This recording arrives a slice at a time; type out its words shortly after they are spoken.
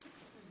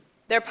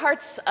There are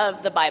parts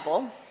of the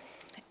Bible,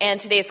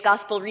 and today's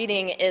gospel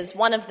reading is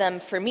one of them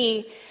for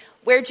me,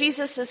 where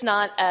Jesus is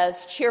not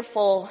as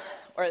cheerful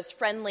or as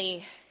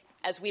friendly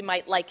as we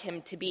might like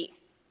him to be.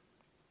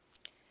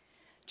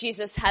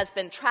 Jesus has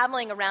been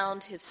traveling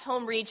around his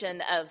home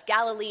region of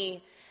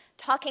Galilee,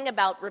 talking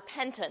about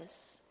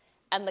repentance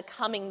and the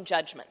coming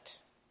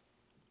judgment.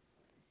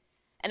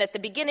 And at the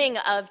beginning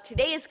of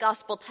today's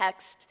gospel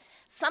text,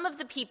 some of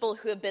the people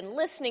who have been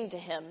listening to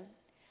him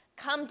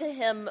come to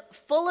him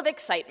full of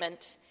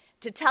excitement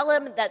to tell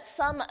him that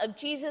some of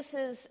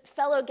Jesus'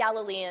 fellow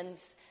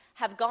Galileans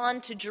have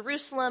gone to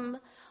Jerusalem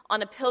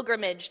on a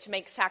pilgrimage to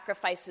make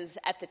sacrifices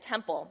at the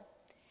temple,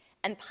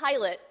 and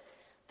Pilate,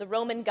 the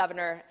Roman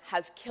governor,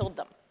 has killed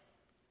them.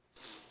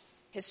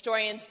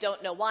 Historians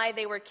don't know why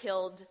they were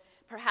killed.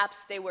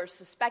 Perhaps they were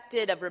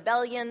suspected of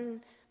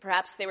rebellion.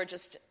 Perhaps they were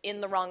just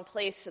in the wrong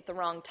place at the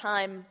wrong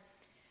time.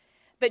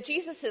 But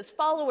Jesus'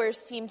 followers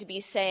seem to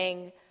be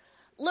saying,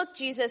 "Look,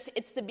 Jesus,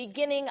 it's the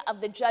beginning of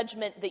the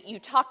judgment that you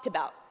talked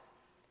about.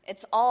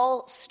 It's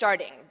all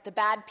starting. The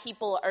bad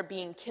people are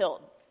being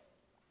killed."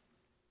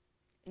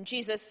 And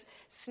Jesus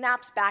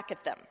snaps back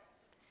at them.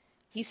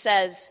 He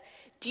says,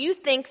 "Do you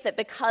think that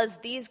because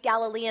these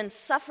Galileans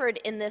suffered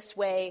in this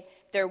way,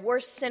 they're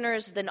worse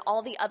sinners than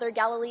all the other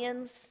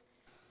Galileans?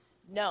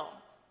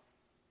 No.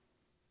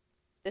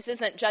 This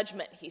isn't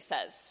judgment," he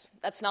says.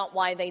 "That's not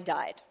why they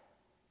died."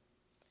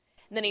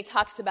 And then he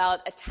talks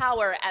about a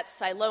tower at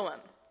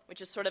Siloam, which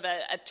is sort of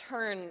a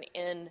turn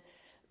in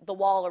the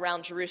wall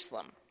around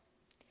Jerusalem.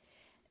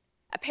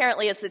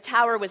 Apparently, as the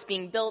tower was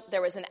being built,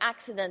 there was an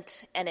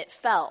accident and it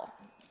fell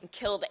and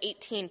killed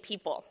 18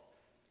 people.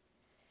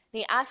 And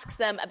he asks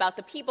them about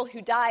the people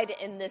who died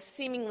in this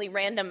seemingly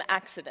random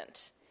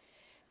accident.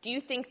 Do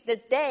you think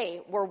that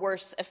they were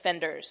worse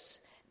offenders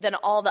than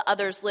all the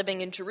others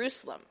living in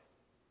Jerusalem?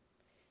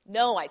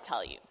 No, I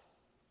tell you.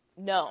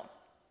 No.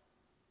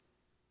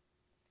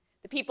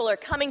 The people are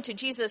coming to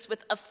Jesus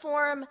with a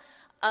form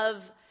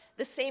of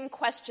the same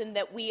question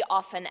that we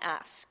often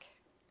ask.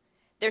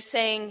 They're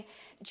saying,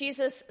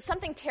 "Jesus,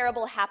 something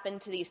terrible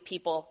happened to these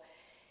people.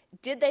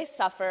 Did they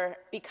suffer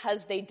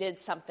because they did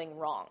something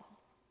wrong?"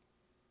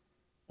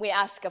 We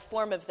ask a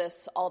form of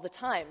this all the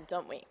time,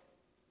 don't we?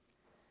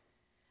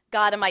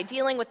 God, am I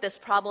dealing with this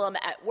problem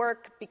at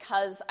work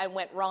because I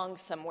went wrong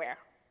somewhere?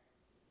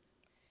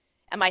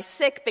 Am I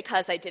sick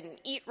because I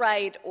didn't eat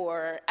right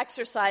or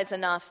exercise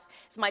enough?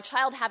 Is my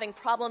child having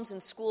problems in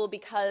school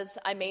because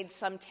I made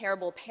some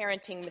terrible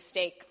parenting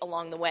mistake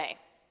along the way?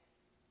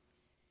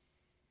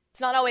 It's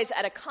not always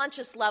at a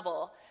conscious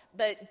level,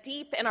 but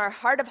deep in our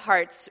heart of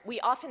hearts, we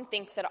often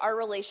think that our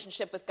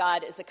relationship with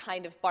God is a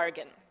kind of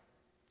bargain.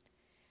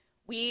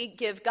 We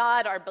give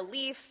God our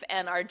belief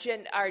and our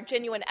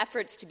genuine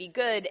efforts to be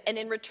good, and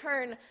in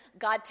return,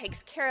 God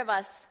takes care of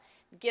us,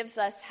 gives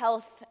us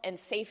health and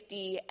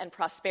safety and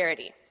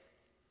prosperity.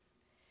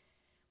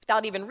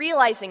 Without even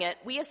realizing it,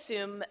 we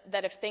assume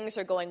that if things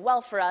are going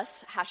well for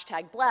us,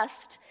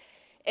 #blessed,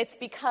 it's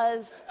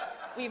because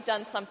we've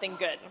done something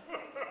good.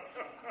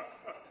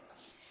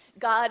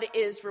 God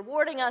is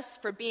rewarding us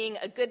for being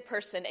a good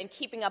person and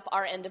keeping up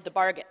our end of the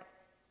bargain.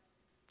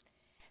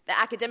 The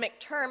academic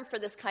term for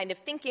this kind of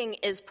thinking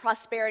is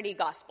prosperity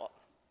gospel.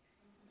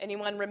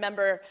 Anyone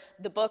remember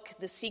the book,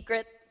 The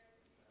Secret?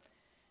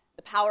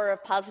 The Power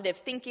of Positive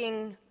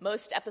Thinking,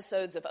 most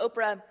episodes of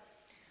Oprah.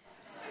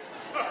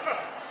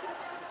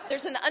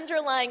 There's an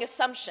underlying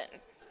assumption.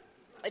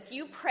 If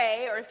you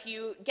pray or if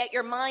you get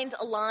your mind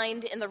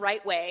aligned in the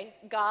right way,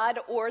 God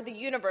or the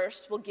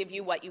universe will give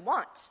you what you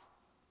want.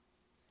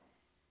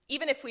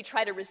 Even if we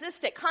try to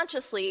resist it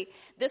consciously,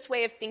 this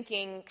way of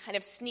thinking kind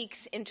of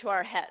sneaks into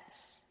our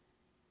heads.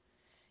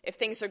 If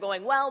things are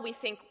going well, we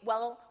think,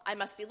 well, I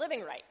must be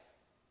living right.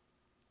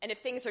 And if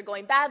things are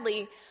going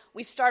badly,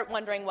 we start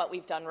wondering what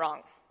we've done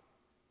wrong.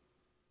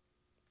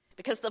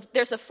 Because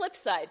there's a flip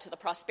side to the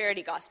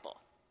prosperity gospel.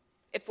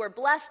 If we're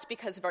blessed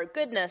because of our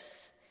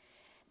goodness,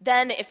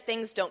 then if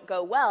things don't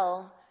go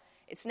well,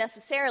 it's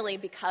necessarily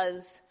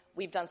because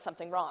we've done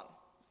something wrong.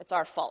 It's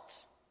our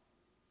fault.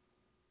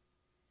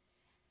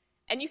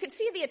 And you can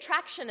see the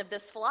attraction of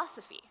this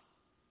philosophy.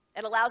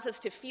 It allows us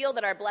to feel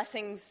that our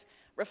blessings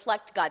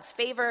reflect God's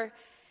favor.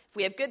 If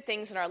we have good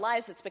things in our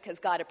lives, it's because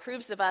God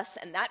approves of us,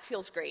 and that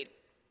feels great.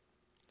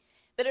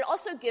 But it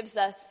also gives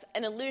us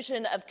an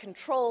illusion of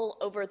control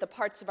over the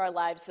parts of our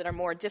lives that are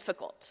more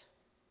difficult.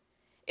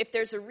 If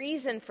there's a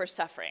reason for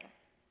suffering,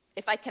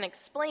 if I can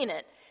explain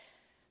it,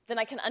 then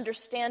I can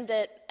understand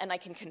it, and I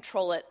can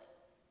control it,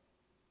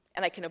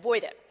 and I can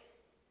avoid it.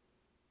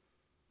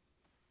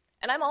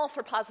 And I'm all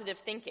for positive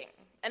thinking.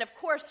 And of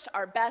course,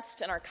 our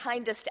best and our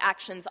kindest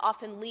actions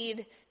often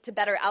lead to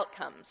better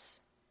outcomes.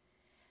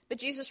 But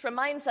Jesus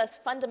reminds us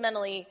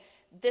fundamentally,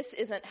 this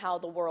isn't how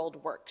the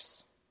world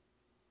works.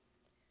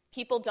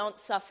 People don't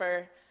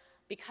suffer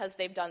because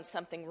they've done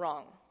something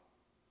wrong.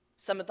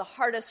 Some of the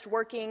hardest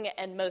working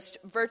and most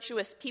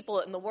virtuous people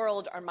in the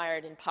world are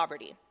mired in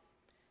poverty.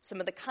 Some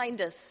of the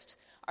kindest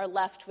are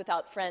left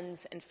without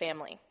friends and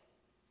family.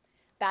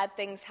 Bad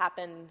things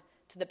happen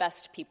to the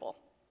best people.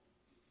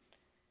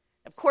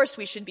 course,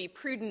 we should be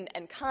prudent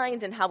and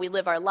kind in how we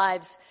live our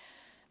lives,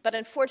 but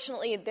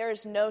unfortunately, there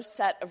is no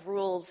set of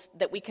rules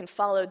that we can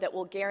follow that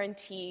will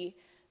guarantee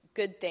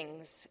good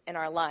things in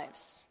our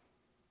lives.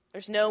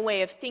 There's no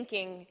way of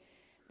thinking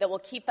that will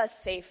keep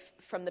us safe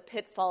from the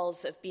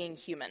pitfalls of being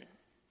human.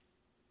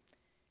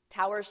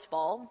 Towers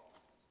fall,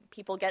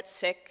 people get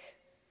sick,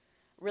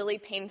 really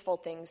painful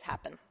things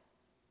happen.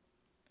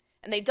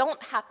 And they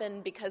don't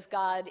happen because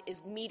God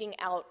is meting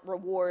out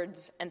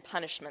rewards and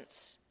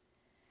punishments.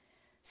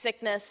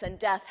 Sickness and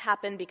death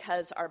happen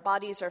because our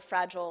bodies are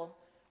fragile,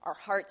 our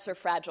hearts are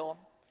fragile,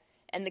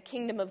 and the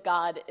kingdom of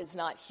God is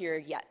not here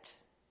yet.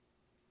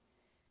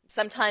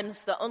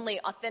 Sometimes the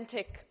only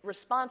authentic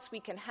response we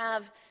can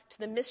have to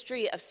the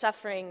mystery of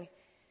suffering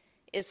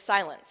is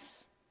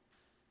silence.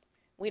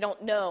 We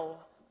don't know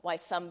why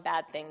some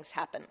bad things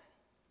happen.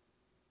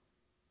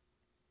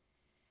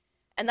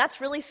 And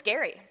that's really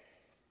scary.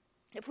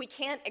 If we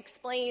can't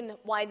explain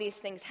why these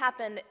things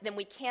happen, then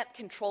we can't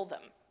control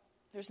them.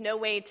 There's no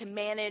way to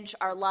manage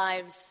our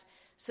lives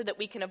so that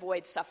we can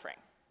avoid suffering.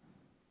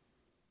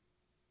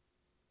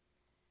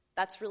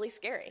 That's really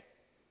scary.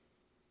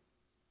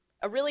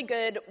 A really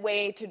good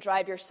way to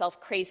drive yourself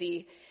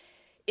crazy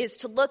is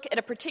to look at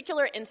a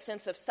particular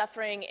instance of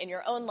suffering in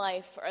your own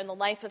life or in the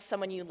life of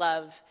someone you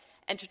love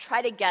and to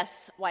try to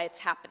guess why it's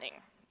happening,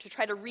 to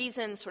try to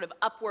reason sort of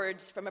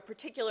upwards from a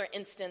particular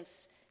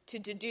instance to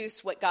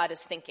deduce what God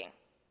is thinking.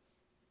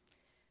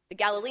 The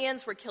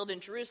Galileans were killed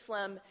in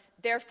Jerusalem,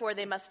 therefore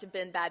they must have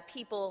been bad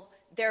people,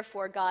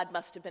 therefore God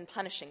must have been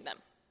punishing them.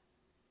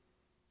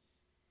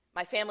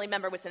 My family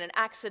member was in an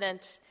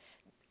accident,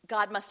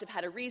 God must have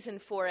had a reason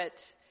for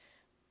it.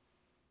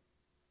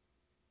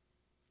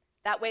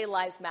 That way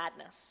lies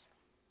madness.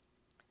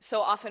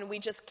 So often we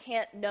just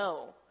can't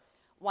know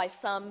why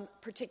some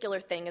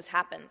particular thing has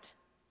happened.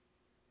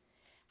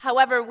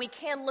 However, we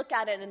can look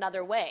at it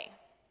another way.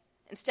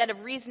 Instead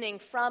of reasoning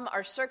from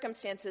our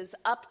circumstances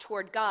up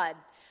toward God,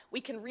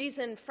 we can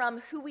reason from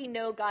who we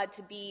know God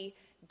to be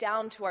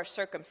down to our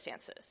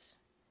circumstances.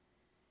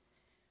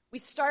 We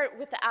start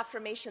with the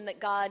affirmation that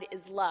God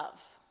is love,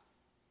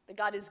 that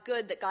God is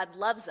good, that God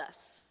loves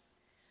us.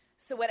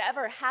 So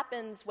whatever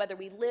happens, whether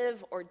we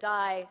live or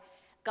die,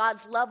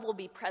 God's love will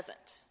be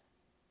present.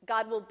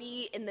 God will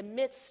be in the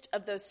midst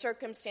of those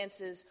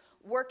circumstances,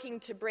 working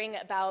to bring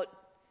about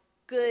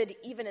good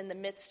even in the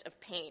midst of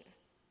pain.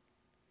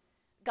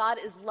 God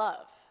is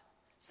love.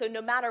 So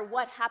no matter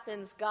what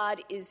happens,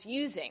 God is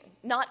using,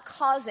 not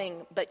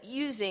causing, but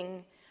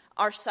using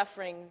our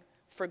suffering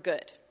for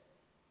good.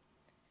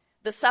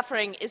 The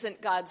suffering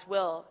isn't God's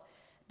will,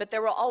 but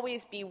there will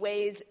always be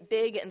ways,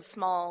 big and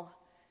small,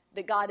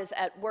 that God is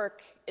at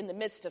work in the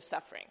midst of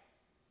suffering,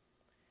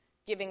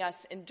 giving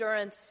us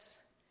endurance,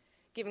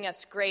 giving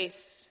us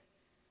grace,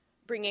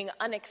 bringing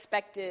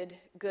unexpected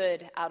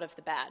good out of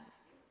the bad.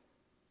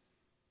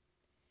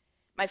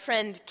 My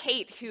friend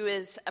Kate, who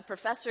is a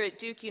professor at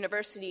Duke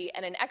University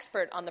and an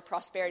expert on the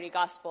prosperity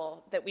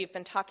gospel that we've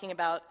been talking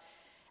about,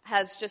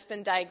 has just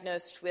been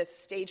diagnosed with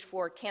stage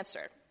 4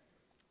 cancer,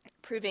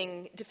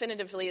 proving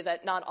definitively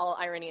that not all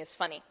irony is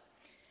funny.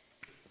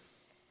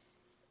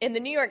 In the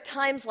New York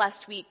Times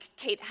last week,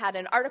 Kate had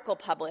an article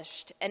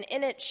published, and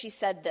in it she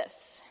said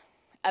this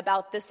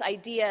about this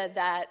idea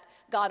that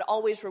God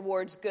always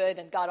rewards good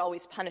and God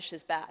always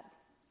punishes bad.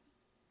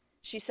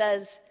 She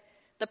says,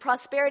 "The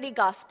prosperity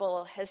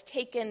gospel has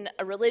taken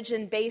a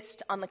religion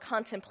based on the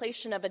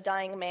contemplation of a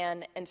dying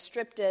man and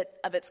stripped it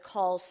of its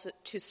call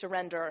to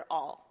surrender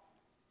all.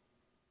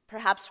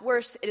 Perhaps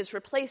worse, it has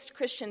replaced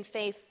Christian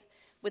faith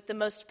with the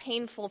most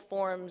painful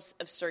forms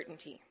of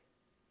certainty.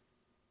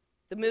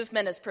 The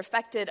movement has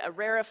perfected a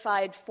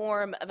rarefied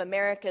form of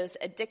America's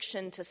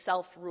addiction to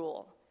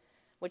self-rule,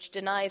 which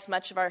denies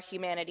much of our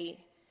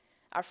humanity,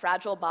 our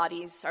fragile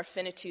bodies, our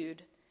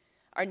finitude,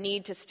 our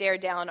need to stare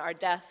down our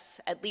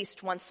deaths at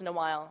least once in a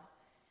while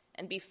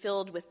and be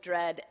filled with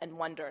dread and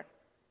wonder.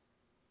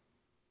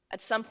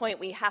 At some point,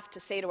 we have to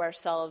say to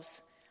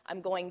ourselves,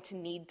 I'm going to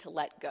need to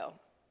let go."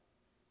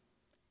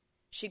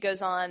 She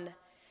goes on,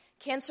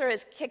 "Cancer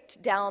has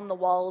kicked down the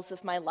walls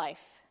of my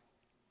life.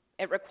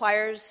 It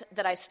requires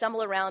that I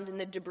stumble around in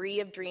the debris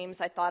of dreams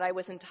I thought I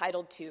was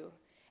entitled to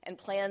and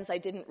plans I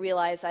didn't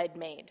realize I'd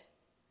made.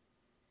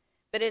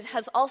 But it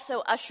has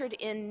also ushered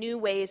in new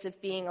ways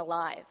of being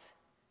alive.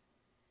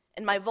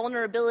 In my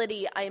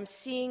vulnerability, I am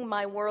seeing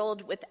my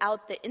world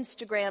without the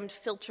Instagrammed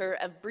filter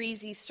of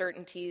breezy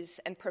certainties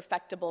and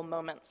perfectible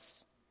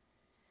moments.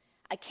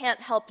 I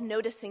can't help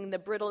noticing the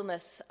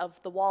brittleness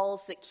of the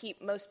walls that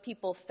keep most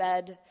people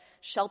fed,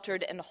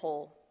 sheltered, and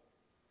whole.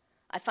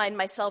 I find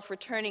myself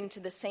returning to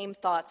the same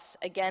thoughts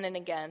again and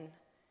again.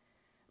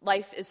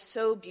 Life is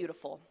so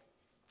beautiful.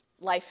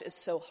 Life is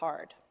so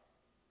hard."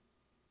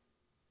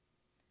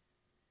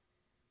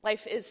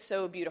 Life is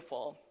so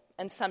beautiful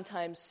and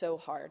sometimes so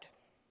hard.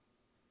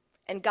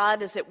 And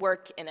God is at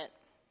work in it.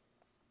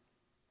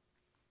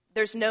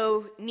 There's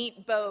no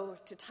neat bow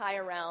to tie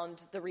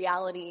around the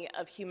reality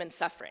of human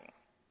suffering.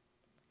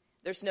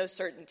 There's no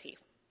certainty.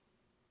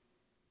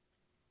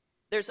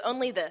 There's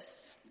only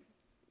this,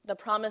 the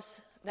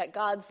promise that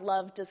God's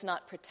love does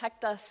not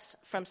protect us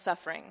from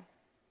suffering,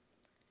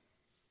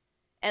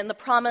 and the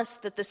promise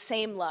that the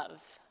same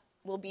love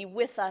will be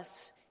with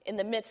us in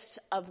the midst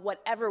of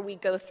whatever we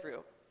go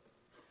through,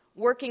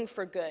 working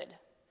for good,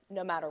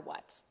 no matter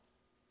what.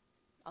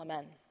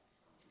 Amen.